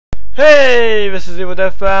Hey, this is Evil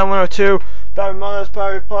Death Fan 102, Barry Myers,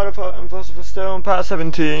 Harry Potter and Philosopher Stone, part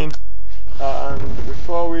 17. And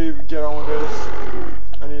before we get on with this,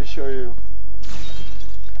 I need to show you.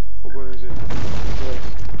 What one is it?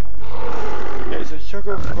 It's a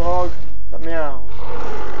sugar frog that meows.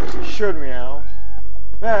 It should meow.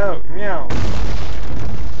 Meow, meow.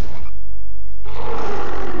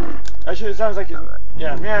 Actually, it sounds like it's,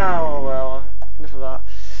 yeah, meow. Oh, well, enough of that.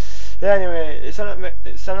 Yeah, anyway, it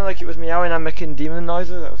sounded like it was meowing and making demon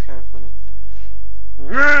noises. That was kind of funny.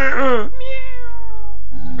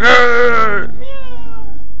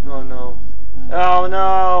 Oh no. Oh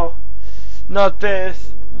no! Not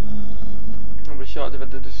this! I'll be shocked if I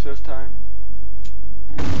did this first time.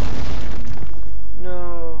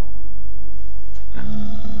 No.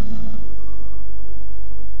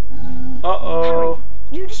 Uh-oh. Harry,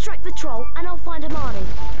 you distract the troll and I'll find Hermione.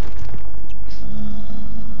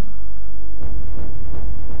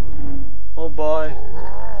 Oh boy.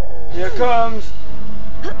 Here it comes!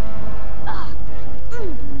 Oh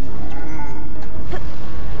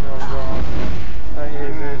god. I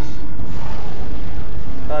hate this.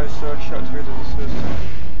 I was so shocked to read this first time.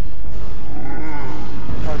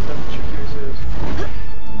 How damn tricky this is.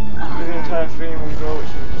 The entire thing in one go, which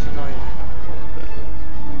is just annoying.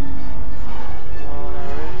 Come on,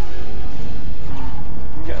 Harry.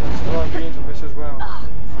 You can get a lot of beans on this as well.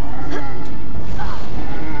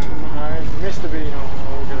 Mr. Bean, oh,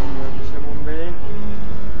 we're going to remember someone Bean.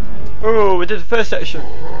 Oh, we did the first section.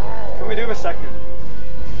 Can we do the second?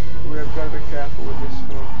 We have got to be careful with this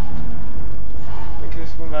film. I think this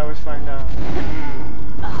one I always find out.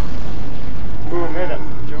 Oh, I made that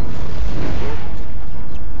jump.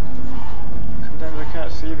 Sometimes I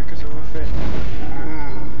can't see because of the thing.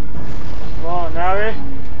 Come on, Harry.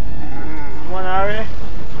 Come on, Harry.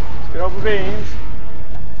 Let's get over the beans.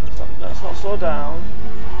 Let's not slow down.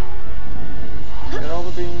 Get all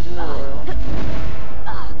the beans in the royal.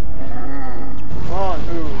 Come on,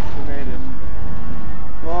 ooh, we made it.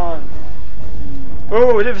 Come on.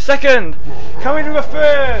 Oh, we did the second! Can we do the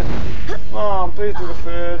third? Come on, please do the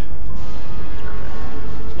third.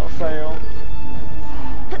 Let's not fail.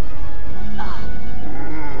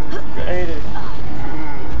 Get 80.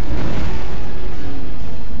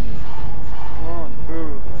 Come on,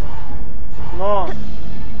 ooh. Come on.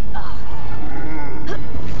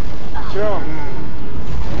 Jump.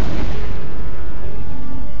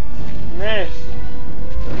 Miss.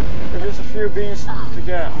 There's just a few beans to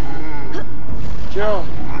get. Jump.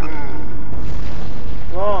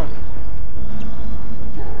 Come on.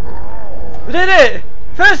 We did it!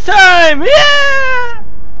 First time! Yeah!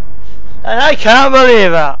 And I can't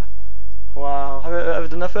believe that. Wow. Have I ever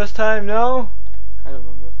done that first time? No? I don't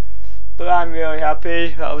remember. But I'm really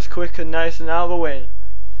happy. That was quick and nice and out of the way.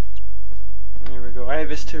 Here we go. I hate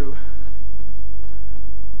this too.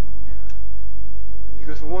 It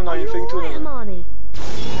goes from one annoying thing to another. Hermione?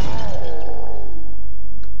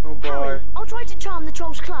 Oh boy. Harry, I'll try to charm the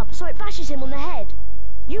troll's club so it bashes him on the head.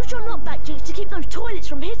 Use your knockback jinx to keep those toilets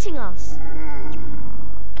from hitting us.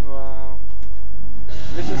 Wow.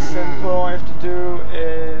 This is simple. All I have to do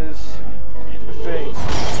is the thing.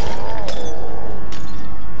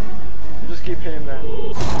 You just keep hitting them.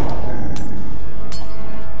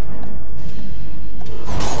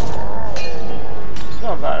 It's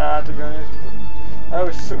not that hard to be honest. But I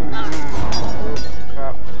was so oops,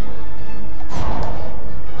 crap.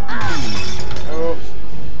 Oops.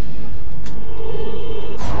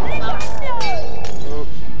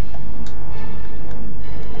 Oops.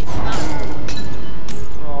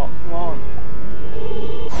 Oh, come on.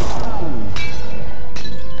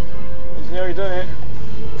 He's nearly done it.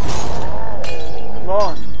 Come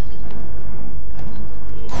on.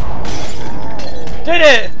 Did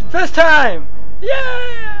it! First time!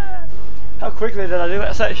 Yeah! How quickly did I do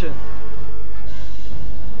that section?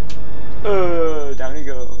 Down he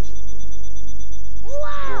goes.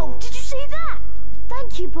 Wow! Whoa. Did you see that?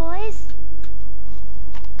 Thank you, boys.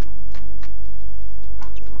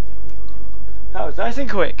 That was nice and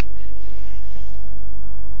quick.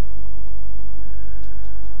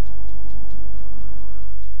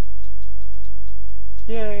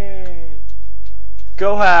 Yay!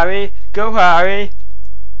 Go Harry! Go Harry!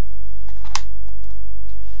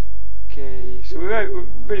 Okay, so we're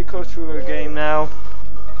pretty close to the game now.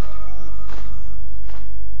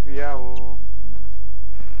 Yeah.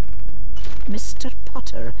 Mr.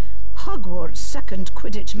 Potter, Hogwarts' second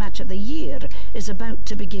Quidditch match of the year is about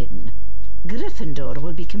to begin. Gryffindor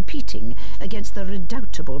will be competing against the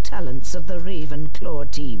redoubtable talents of the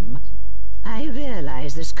Ravenclaw team. I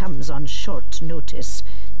realise this comes on short notice,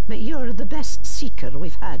 but you're the best seeker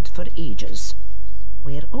we've had for ages.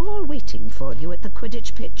 We're all waiting for you at the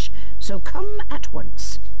Quidditch pitch, so come at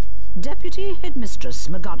once. Deputy Headmistress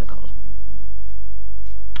McGonagall.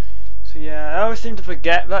 So yeah, I always seem to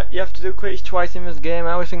forget that you have to do Quidditch twice in this game.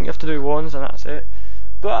 I always think you have to do it once and that's it.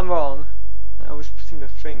 But I'm wrong. I always seem to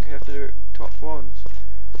think you have to do it once.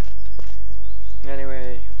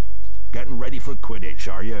 Anyway. Getting ready for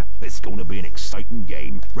Quidditch, are you? It's going to be an exciting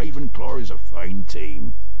game. Ravenclaw is a fine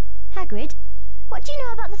team. Hagrid, what do you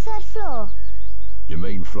know about the third floor? You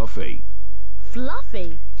mean Fluffy?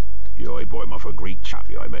 Fluffy? The eye boy off a Greek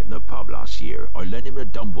chappie I met in the pub last year. I lent him to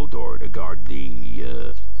Dumbledore to guard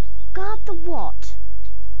the, Guard the what?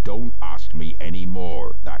 Don't ask me any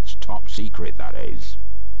more. That's top secret, that is.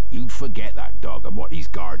 You forget that dog and what he's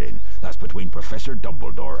guarding. That's between Professor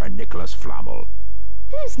Dumbledore and Nicholas Flamel.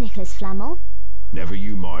 Who's Nicholas Flamel? Never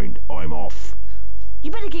you mind. I'm off.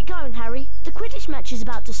 You better get going, Harry. The Quidditch match is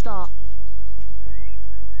about to start.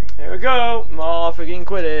 Here we go. More freaking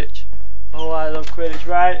Quidditch. Oh, I love Quidditch,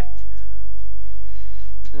 right?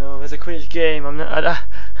 No, there's a Quidditch game. I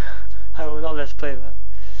will not let's play that.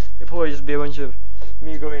 It'll probably just be a bunch of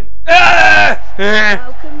me going.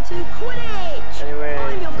 Welcome to Quidditch. Anyway,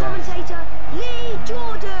 I'm your commentator, Lee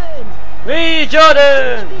Jordan. Lee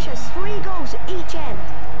Jordan. Each pitch has 3 goals at each end.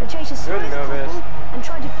 The chasers throw the couple and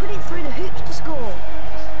try to put it through the hoops to score.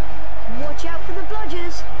 Watch out for the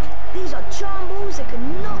bludgers. These are charm balls that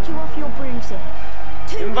can knock you off your broomstick.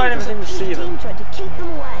 2 members of each team try to keep them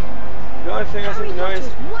away. The only thing I Harry think Potter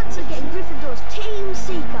is once again Gryffindor's team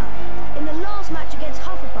seeker. In the last match against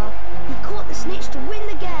Hufflepuff, he caught the snitch to win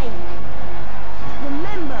the game.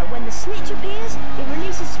 Remember, when the snitch appears, it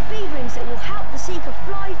releases speed rings that will help the seeker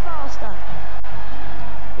fly faster.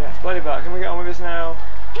 Yes, bloody back. Can we get on with this now?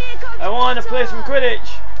 Here comes I want to play some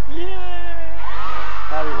Quidditch. Yeah.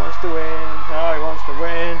 Harry wants to win. Harry wants to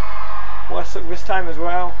win. What's up this time as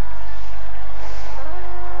well?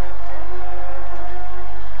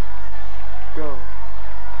 Go.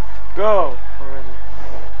 Go already.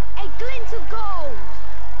 A glint of gold.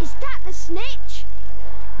 Is that the snitch?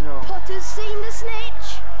 No. Potter's seen the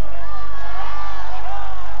snitch.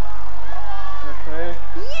 Okay.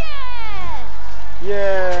 Yeah!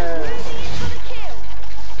 Yeah. Moving in for the kill.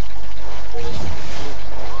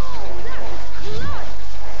 Oh, that was close.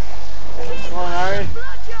 Here Come on, Harry. comes the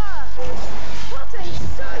bludger. Potter is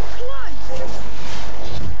so close.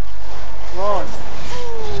 Come on.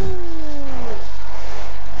 Ooh.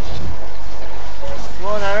 Come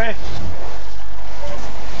on, Harry.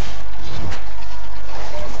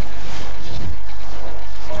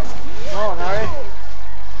 Come on, Harry.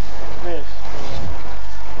 Miss.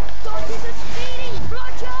 Dodges a speeding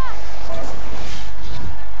bludger.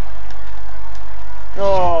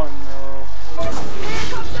 Oh no.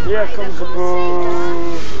 Here comes the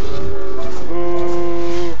boo.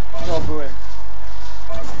 Boo. No booing.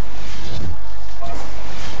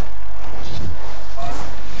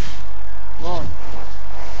 Come on.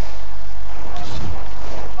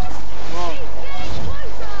 Come on. He's getting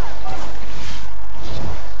closer.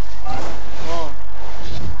 Come on.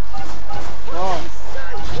 Come on. He's so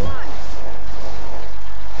close.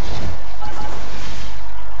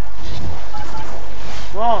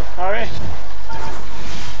 Come on, Harry.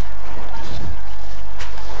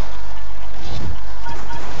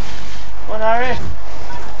 Come on, Harry.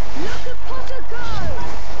 Look at Potter go.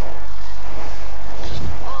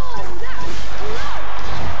 Oh, that was close.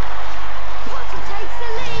 Potter takes the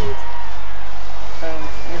lead. And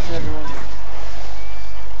listen everyone.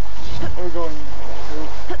 Where are we going?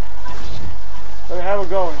 Where are we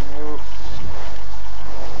going?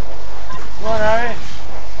 Come on, Harry.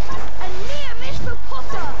 A near miss for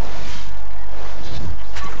Potter.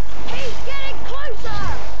 He's getting closer.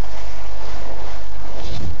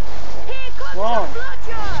 Here comes Come on. the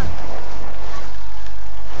bludger.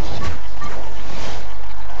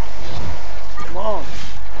 Come on.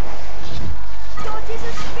 Dodges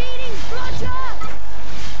a speeding bludger.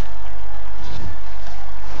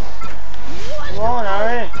 Come on,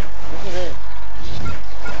 Harry. Look at it.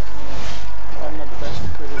 I'm not the best at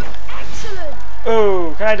it. Excellent.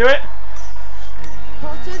 Oh, can I do it?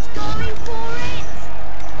 Potter's going for it.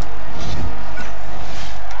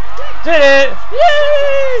 Did it!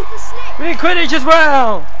 Yay! The snitch. We did Quidditch as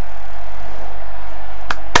well!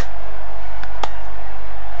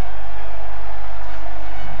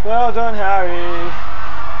 Well done, Harry.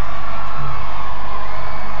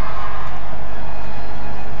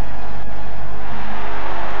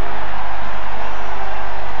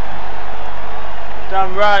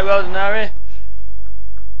 Damn right, well done, Harry.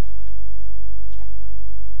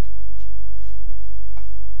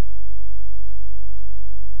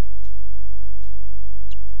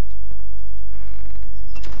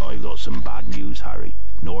 I've got some bad news, Harry.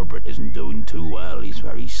 Norbert isn't doing too well. He's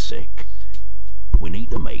very sick. We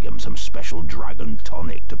need to make him some special dragon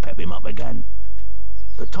tonic to pep him up again.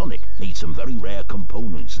 The tonic needs some very rare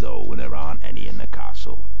components, though, and there aren't any in the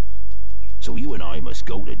castle. So you and I must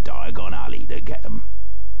go to Diagon Alley to get them.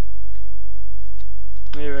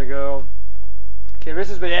 Here we go. Okay, this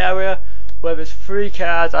is the area where there's 3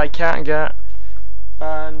 cards I can't get,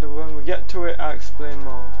 and when we get to it I'll explain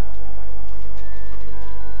more.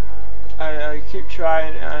 I keep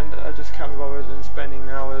trying and I just can't be bothered, and spending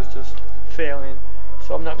hours just failing,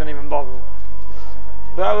 so I'm not going to even bother.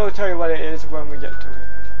 But I will tell you what it is when we get to it.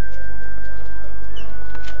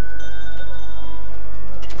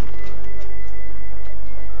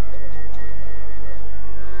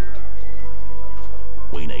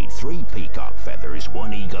 We need 3 peacock feathers,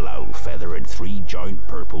 1 eagle owl feather, and 3 giant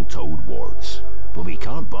purple toad warts. But we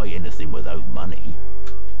can't buy anything without money.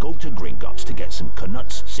 Go to Gringotts to get some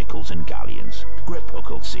knuts, sickles and galleons. Griphook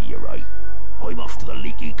will see you right. I'm off to the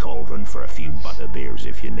Leaky Cauldron for a few butterbeers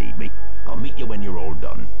if you need me. I'll meet you when you're all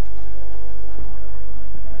done.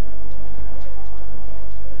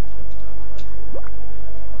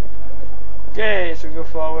 Okay, so we go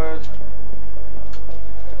forward.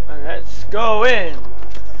 And let's go in!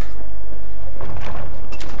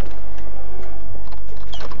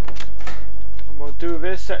 And we'll do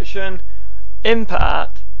this section in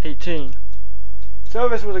part 18. So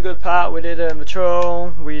this was a good part. We did the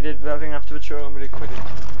troll, we did everything after the troll, and we did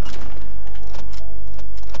Quidditch.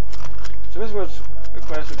 So this was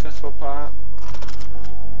quite a successful part.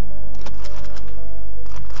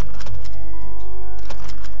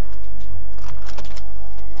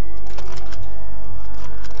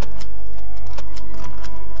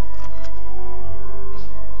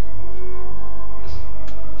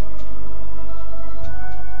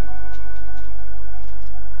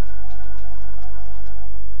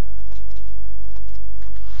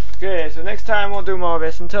 Okay, so next time we'll do more of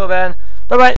this. Until then, bye bye!